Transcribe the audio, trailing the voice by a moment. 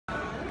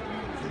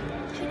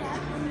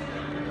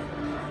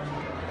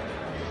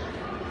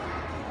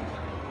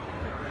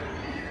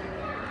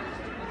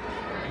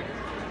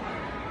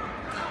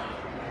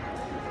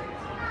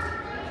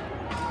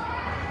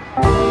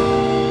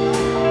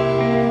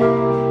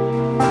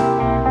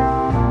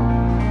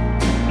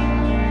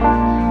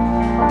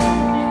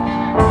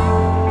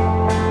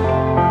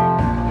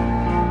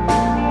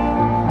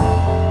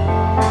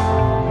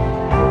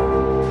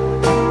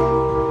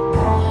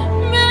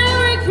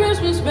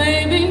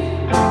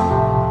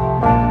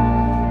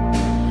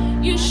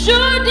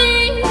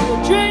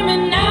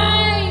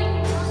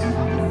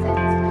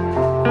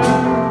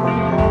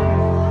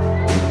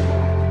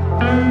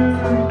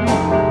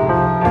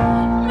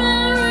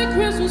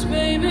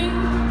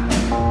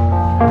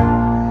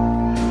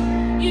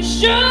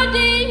sure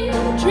did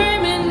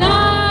dreaming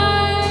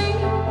nights.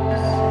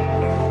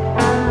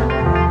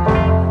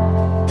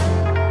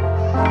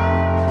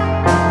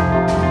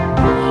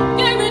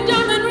 Gave me a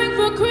diamond ring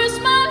for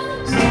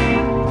Christmas.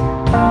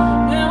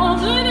 Now I'm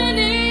living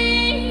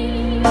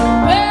in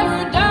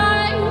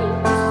paradise.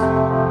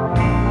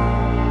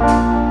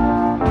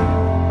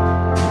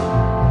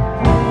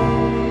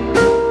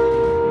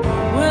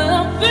 Well,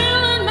 I'm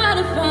feeling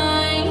mighty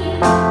fine.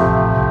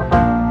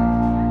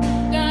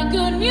 Got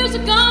good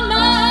music on my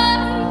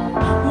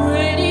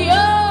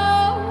radio.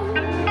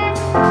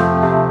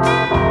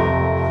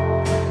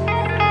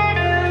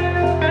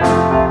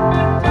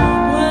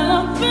 Well,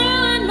 I'm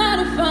feeling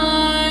mighty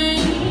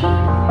fine.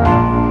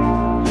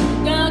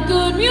 Got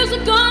good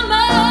music on my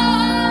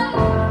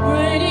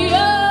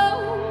radio.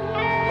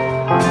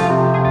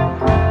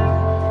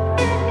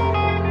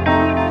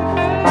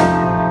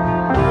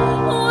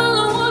 Well,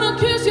 I wanna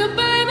kiss you,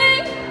 baby,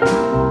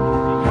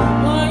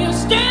 while you're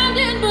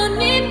standing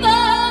beneath the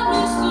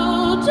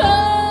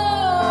mistletoe.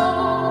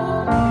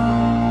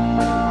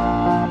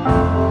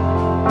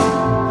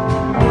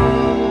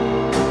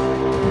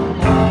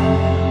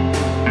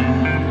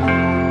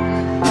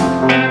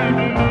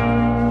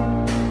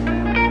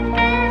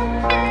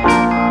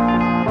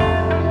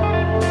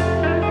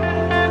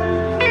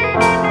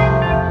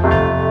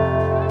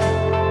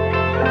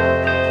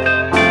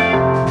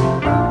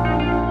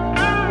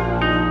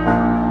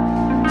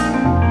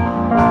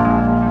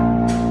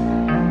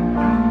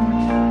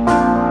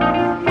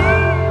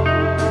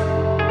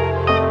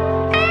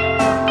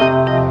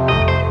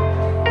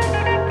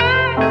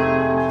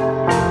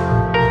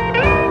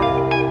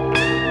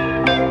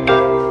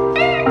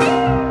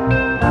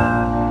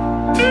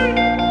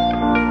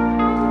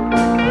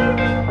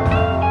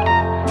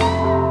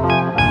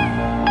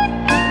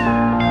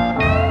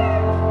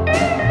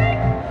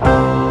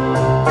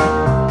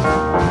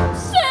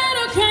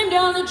 Santa came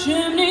down the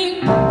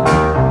chimney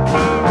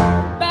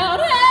about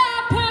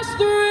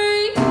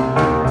 3:30.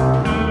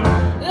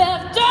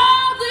 Left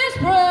all these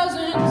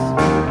presents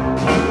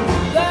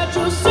that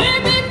you'll see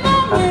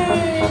before me.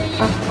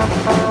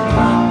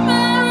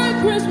 Merry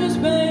Christmas,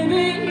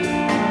 baby.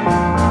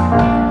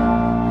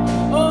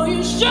 Oh,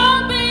 you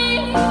sure be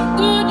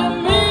good to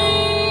me.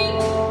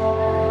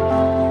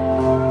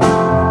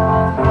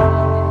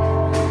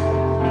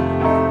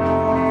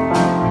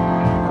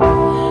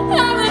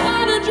 Haven't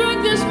had a drink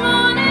this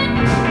morning,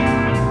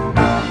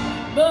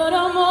 but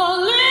I'm all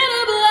lit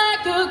up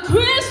like a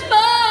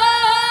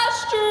Christmas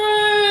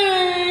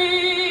tree.